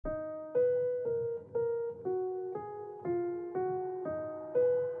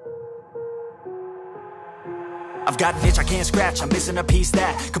I've got an itch I can't scratch, I'm missing a piece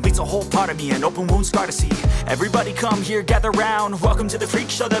that completes a whole part of me, an open wound scar to see. Everybody come here, gather round, welcome to the freak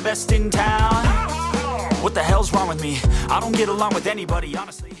show, the best in town. What the hell's wrong with me? I don't get along with anybody,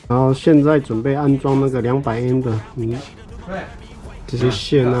 honestly. 然后现在准备安装那个200N 的，这些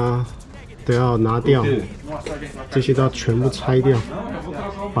线啊都要拿掉，这些都要全部拆掉，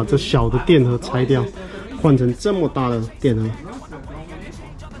把这小的电荷拆掉，换成这么大的电荷。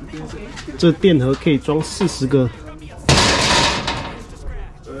这电荷可以装40个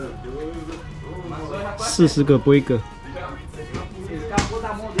，40个规格。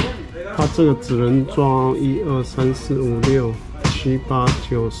它这个只能装1、2、3、4、5、6、7、8、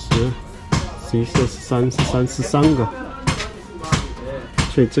9、10、11、12、13、13个，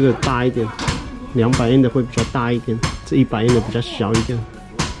所以这个大一点，200N的会比较大一点，这100N的比较小一点。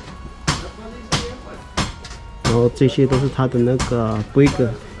然后这些都是它的那个规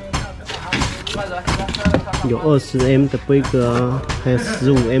格，有20M 的规格啊，还有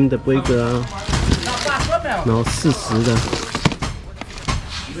15M 的规格啊，然后40的。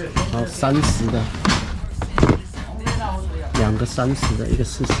然后30的，2个30的，1个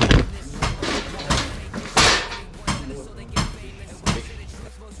40的。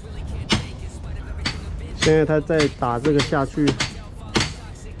现在他在打这个下去，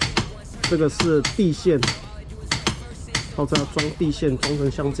这个是地线，到这要装地线，装成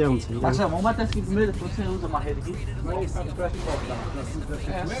像这样子一样。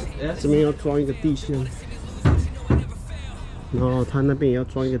这边要装一个地线。然后他那边也要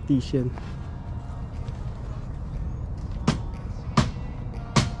装一个地线，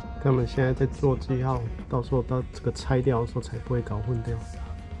他们现在在做记号，到时候到这个拆掉的时候才不会搞混掉。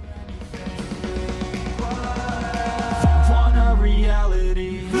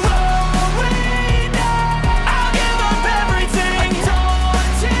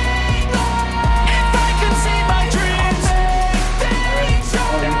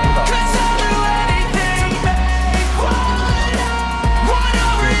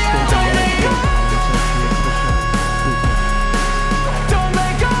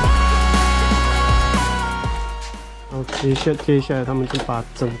接下来他们就把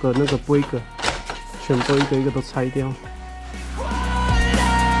整个那个规格全部一个一个都拆掉。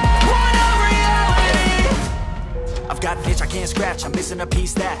I've got an itch I can't scratch, I'm missing a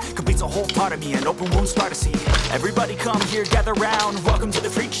piece that completes a whole part of me, an open wound scar to see. Everybody come here, gather round, welcome to the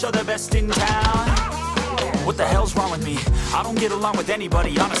freak show, the best in town. What the hell's wrong with me? I don't get along with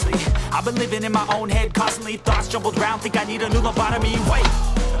anybody, honestly. I've been living in my own head, constantly thoughts jumbled round, think I need a new lobotomy. Wait,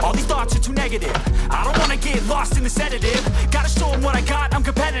 all these thoughts are too negative. I don't wanna get lost in the sedative. Gotta show them what I got, I'm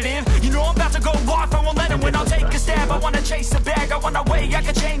competitive. You know I'm about to go off, I won't let them win, I'll take a stab. I wanna chase the bag, I want a way I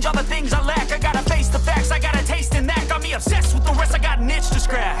can change all the things I lack. I gotta face the facts, I got a taste in that. Got me obsessed with the rest, I got an itch to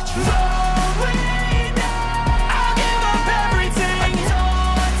scratch. I'll give up everything.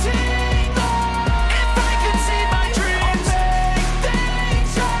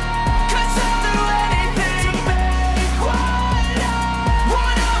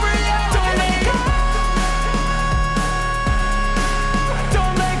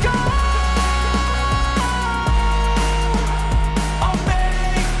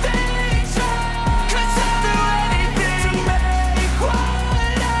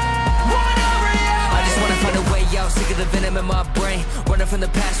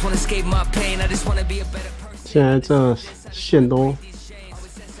现在这线都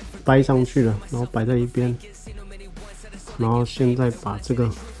掰上去了，然后摆在一边，然后现在把这个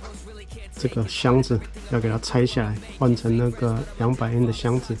箱子要给它拆下来，换成那个200N 的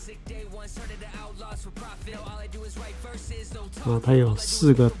箱子。然后它有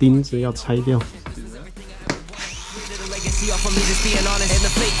4个钉子要拆掉。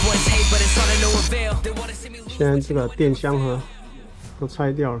现在这个电箱盒都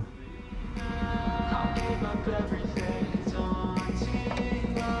拆掉了。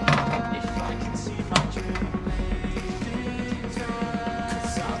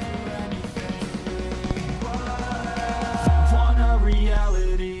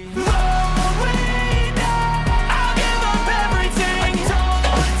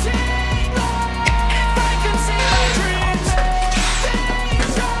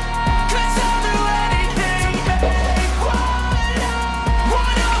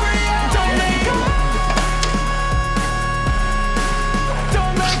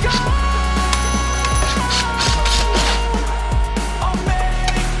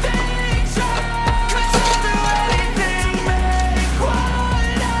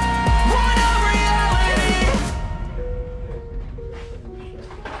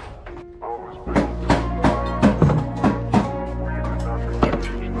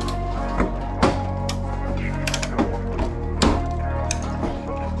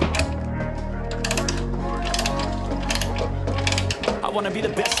wanna be the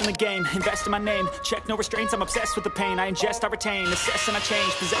best in the game, invest in my name, check no restraints, I'm obsessed with the pain. I ingest, I retain, assess and I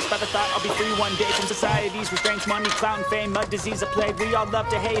change, possessed by the thought I'll be free one day from society's restraints, money, clout and fame, a disease, a plague. We all love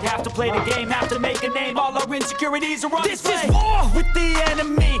to hate, have to play the game, have to make a name. All our insecurities are on display. This is war with the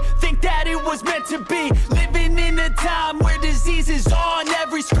enemy, think that it was meant to be. Living in a time where disease is on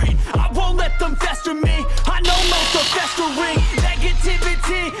every screen. I won't let them fester me, I know most are festering.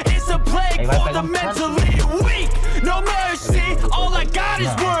 Negativity is a plague for the mentally weak. No mercy, all I got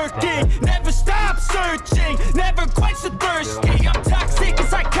is working. Never stop searching, never quench the thirsty. I'm toxic and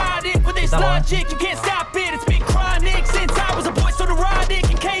psychotic with this logic, you can't stop it. It's been chronic since I was a boy, so neurotic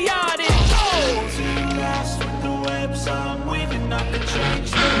and chaotic. To last with the webs I'm weaving, I could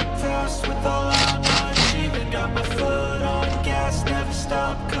change the past with all I'm achieving. Got my foot on gas, never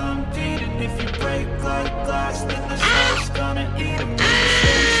stop competing. If you break like glass, then the show's gonna eat 'em.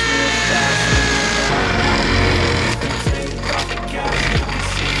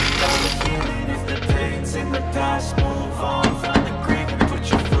 Past, move on from the grief and put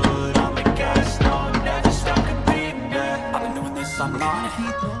your foot on the gas. No, never stop competing, yeah. I've been doing this, I'm on it.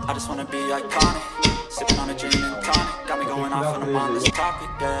 I just wanna be iconic. Sipping on a gin and tonic. Got me going off when I'm on this topic,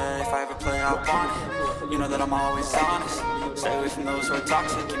 yeah. If I ever play, I want it. You know that I'm always honest. Stay away from those who are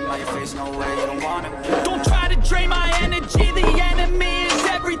toxic. Keep out your face, no way, you don't want it, yeah. Don't try to drain my energy. The enemy is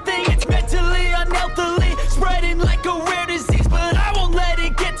everything. It's mentally, unhealthily, spreading like a rare disease. But I won't let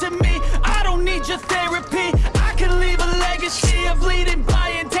it get to me. I don't need your therapy. Leave a legacy of leading by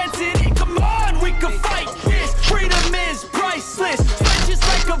intensity. Come on, we can fight this. Freedom is priceless, spread just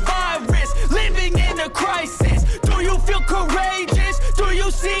like a virus. Living in a crisis. Do you feel courageous? Do you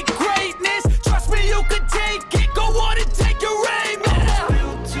seek greatness? Trust me, you can take it. Go on and take your aim.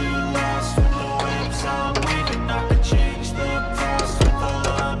 Built to last when the webs I'm weaving. I could change the past with all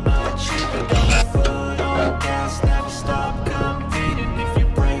I'm achieving. Got my foot on gas, never stop competing. If you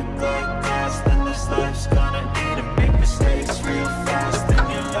break like glass, then this life's gonna eat 'em. Make mistakes real fast, then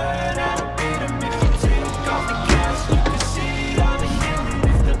you learn how to beat 'em. If you take off the gas, you can see all the healing.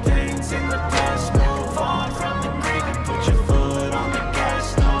 If the pain's in the past, move on from the grief and put your foot on the gas.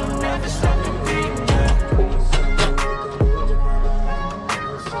 No, never stop competing, yeah.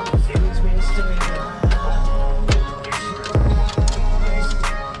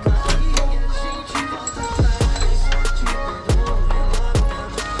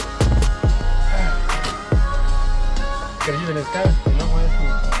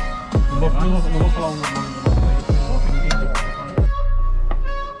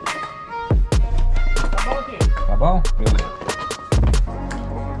 Tá bom? Beleza.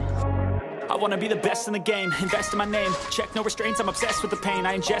 I wanna be the best in the game, invest in my name, check no restraints, I'm obsessed with the pain.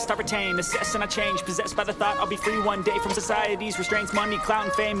 I ingest, I retain, assess and I change, possessed by the thought I'll be free one day from society's restraints, money, clout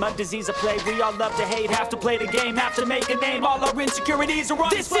and fame, a disease, a plague. We all love to hate, have to play the game, have to make a name. All our insecurities are on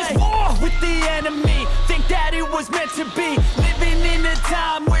display. This is war with the enemy, think that it was meant to be. Living in a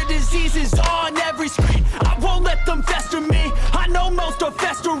time where disease is on every screen. I won't let them fester me, I know most are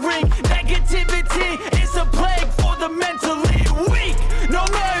festering. Negativity is a plague for the mentally weak. No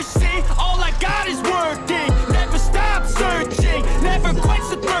mercy, all I got is working. Never stop searching, never quench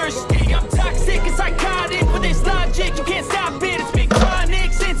the thirsty. I'm toxic and psychotic with this logic, you can't stop it. It's been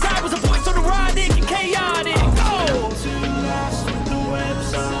chronic since I was a boy, so neurotic and chaotic. Go! To last with the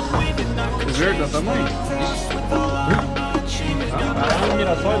webs I'm weaving. I could change the past with all I'm achieving. Got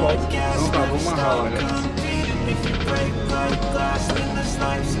my foot on gas, never stop competing. If you break like glass, then this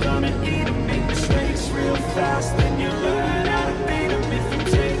life's gonna eat 'em. Make mistakes real fast, then you learn how to beat 'em. If you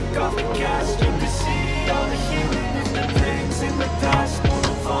take off the gas, you can see all the healing. If the pain's in the past,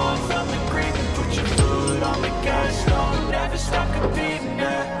 move on from the grief and put your foot on the gas. No, never stop competing,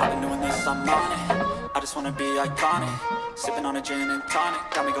 yeah. I've been doing this, I'm on it. I just wanna be iconic. Sipping on a gin and tonic.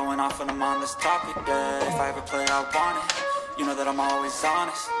 Got me going off when I'm on this topic, yeah. If I ever play, I want it. You know that I'm always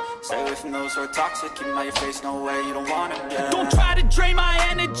honest. Stay away from those who are toxic. Keep 'em out your face, no way, you don't want it, yeah. Don't try to drain my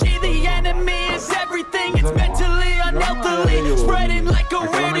energy. The enemy is everything. It's mentally, unhealthily, spreading like a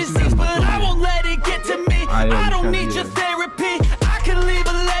rare disease. But I won't let it get to me. I don't need your therapy. I can leave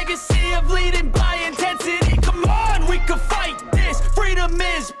a legacy of leading by intensity. Come on, we can fight this. Freedom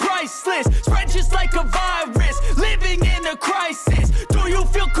is priceless, spread just like a virus. Living in a crisis. Do you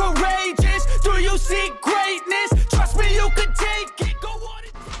feel courageous? Do you seek greatness? Trust me, you can take it. Go on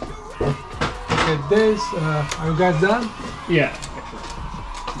and take your aim. Okay, this, are you guys done? Yeah.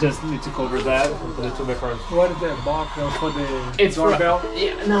 Just need to cover that a little bit first. What is that box for the It's doorbell?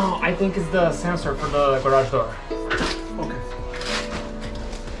 Yeah, no, I think it's the sensor for the garage door. Okay.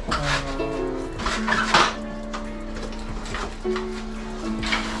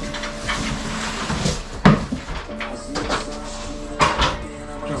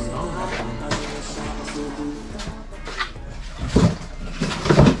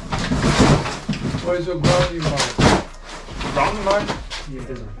 Where's your grounding bar? Ground bar? Yeah,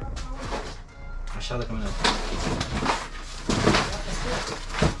 this one. Achada câmera.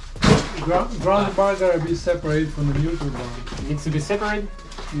 Grounding bar gotta be separated from the neutral bar. It needs to be separated.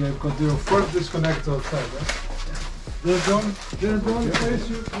 Yeah, because the first disconnect outside, right? There's the only place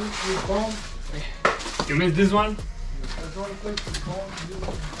you bomb. You miss this one? There's the only place you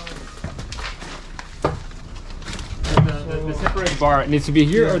bomb. The separate bar needs to be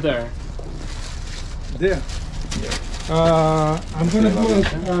here or there? There. I'm gonna do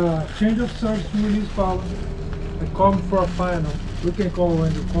a change of source to release power. I come for a final. We can call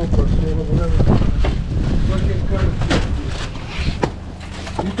when you come for solo, whatever.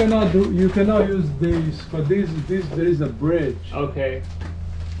 You cannot use these, but this there is a bridge. Okay.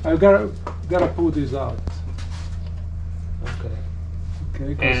 I gotta pull this out. Okay.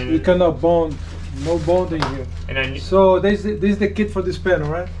 Okay, because we cannot bond, no bonding here. And then So this is the kit for this panel,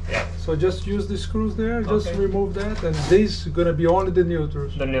 right? yeah, So just use the screws there, just Okay. remove that, and this is gonna be only the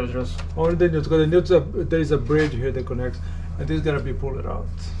neutrals. the neutrals. Only the neutrals, because the neutrals, there is a bridge here that connects, and this is gonna be pulled out.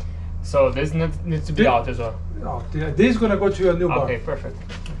 So this needs to be out as well. Oh, this is gonna go to your new bar. Okay, perfect.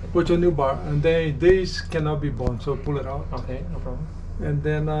 Go to a new bar, and then this cannot be bonded, so pull it out. Okay, no problem. And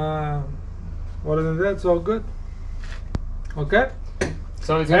then, other than that, it's all good. Okay?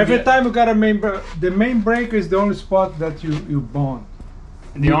 So it's gonna Every be time you got a the main breaker is the only spot that you bond.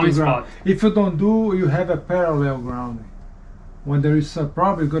 the only With the ground. spot. If you don't do, you have a parallel grounding. When there is a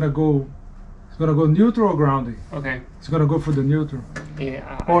problem, it's gonna go neutral or grounding. Okay. It's gonna go for the neutral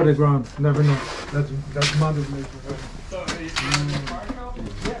Yeah. or the ground. Never know. That's mother's nature.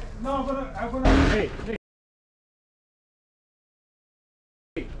 Yeah. No, I'm gonna. Hey.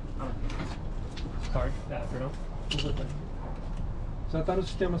 Sorry, perdão. Já tá no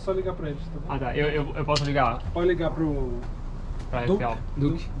sistema, é só ligar pra eles, tá bom? Ah tá, eu posso ligar Pode ligar pro pra Duque.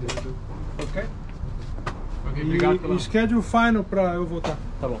 FPL. Ok? Ok, obrigado pela... E schedule final pra eu voltar.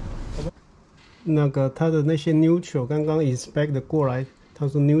 Tá bom.那个它的那些 neutral 刚刚 inspect 过来，他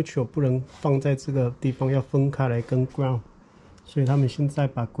说 neutral 不能放在这个地方，要分开来跟 ground， 所以他们现在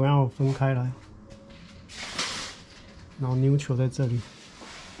把 ground 分开来，然后 neutral 在这里，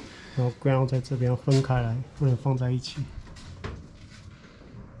然后 ground 在这边要分开来，不能放在一起。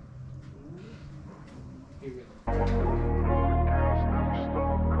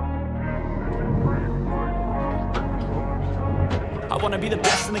I wanna be the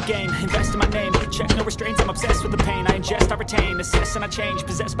best in the game, invest in my name, check no restraints, I'm obsessed with the pain. I ingest, I retain, assess and I change,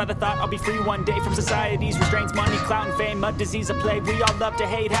 possessed by the thought I'll be free one day from society's restraints. Money, clout and fame, a disease, a plague. We all love to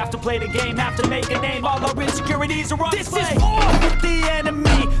hate, have to play the game, have to make a name. All our insecurities are on display. This is war with the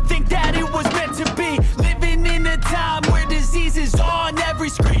enemy, think that it was meant to be. Living in a time where disease is on every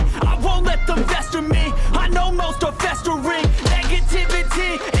screen. I won't let them fester me, I know most are festering.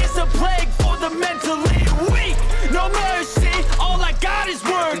 Negativity is a plague for the mentally weak. No mercy, all I got is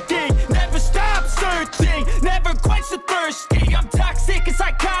working. Never stop searching, never quench the thirsty. I'm toxic and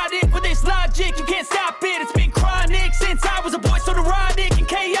psychotic with this logic, you can't stop it. It's been chronic since I was a boy, so neurotic and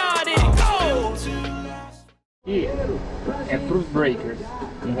chaotic. Go! E é pros breakers,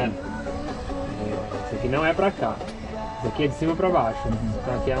 tá vendo? Esse aqui não é pra cá. Esse aqui é de cima pra baixo.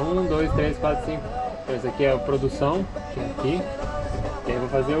 Então aqui é 1, 2, 3, 4, 5. Então esse aqui é a produção, que é aqui. E aí eu vou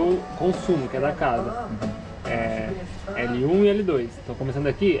fazer o consumo, que é da casa. É L1 e L2. Então começando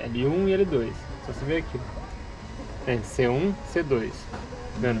aqui, L1 e L2. Só você ver aqui. É C1, C2.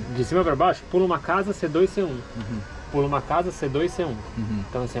 Vendo? De cima para baixo, pula uma casa, C2, C1. Pula uma casa, C2, C1.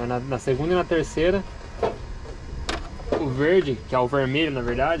 Então assim, na segunda e na terceira, o verde, que é o vermelho na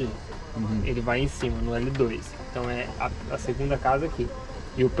verdade, ele vai em cima, no L2. Então é a segunda casa aqui.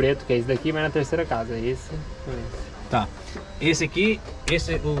 E o preto, que é esse daqui, vai na terceira casa. Esse. Tá. Esse aqui,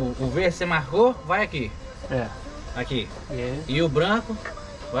 o verde você marcou, vai aqui. É. Aqui. É. E o branco,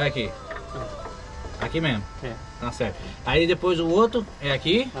 vai aqui. Aqui mesmo. É. Tá certo. Aí depois o outro é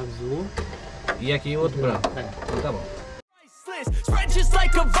aqui. Azul. E aqui o outro branco. É. Então tá bom. Spread just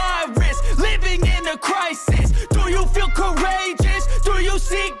like a virus, living in a crisis. Do you feel courageous? Do you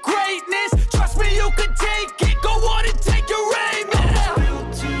seek greatness? Trust me, you can take it. Go on and take your aim.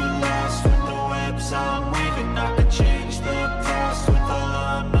 Built to last with the webs I'm weaving. I could change the past with all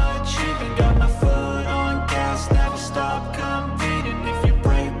I'm achieving. Got my foot on gas, never stop competing. If you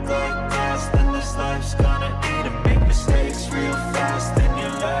break like glass, then this life's gonna eat 'em. Make mistakes real fast, then you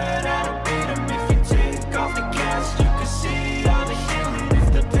learn how to beat 'em. If you take off the cast, you can see all the healing.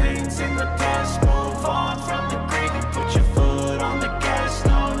 If the pain's in the past, move on from the grieving. Put your foot on the gas,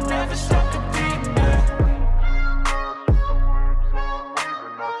 no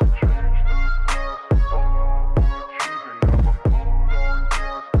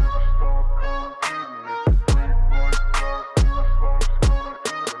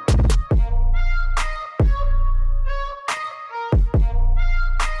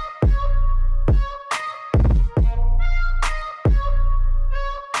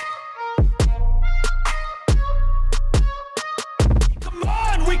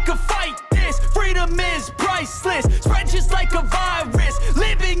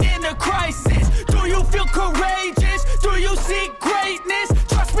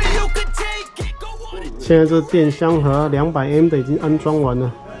现在这电箱盒200M 的已经安装完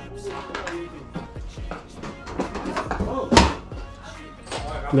了。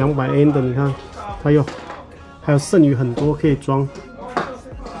200M 的，你看，还有剩余很多可以装。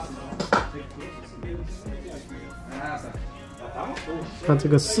它这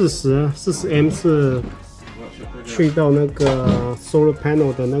个40M 是去到那个 solar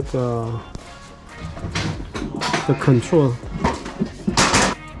panel 的那个的 control。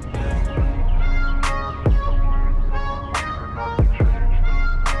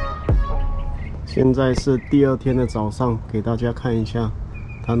现在是第2天的早上，给大家看一下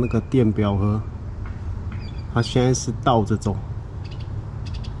它那个电表盒。它现在是倒着走，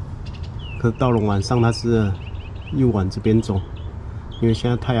可是到了晚上它是一往这边走，因为现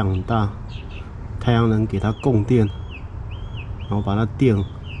在太阳很大，太阳能给它供电，然后把它电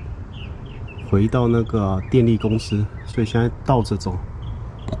回到那个电力公司，所以现在倒着走。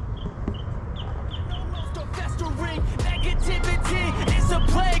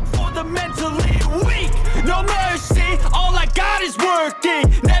No mercy, all I got is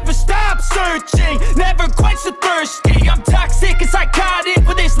working. Never stop searching, never quench the thirsty. I'm toxic and psychotic,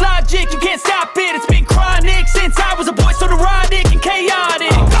 with this logic, you can't stop it. It's been chronic since I was a boy, so neurotic and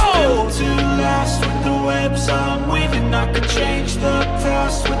chaotic. Oh, built to last with the webs I'm weaving. I could change the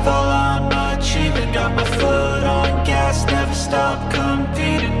past with all I'm achieving. Got my foot on gas, never stop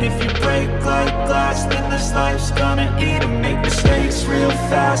competing. If you break like glass, then this life's gonna eat 'em. Make mistakes real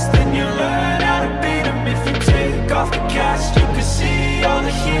fast, then you learn how to beat 'em. If you take off the cast, you can see all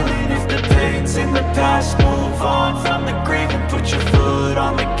the healing. If the pain's in the past, move on.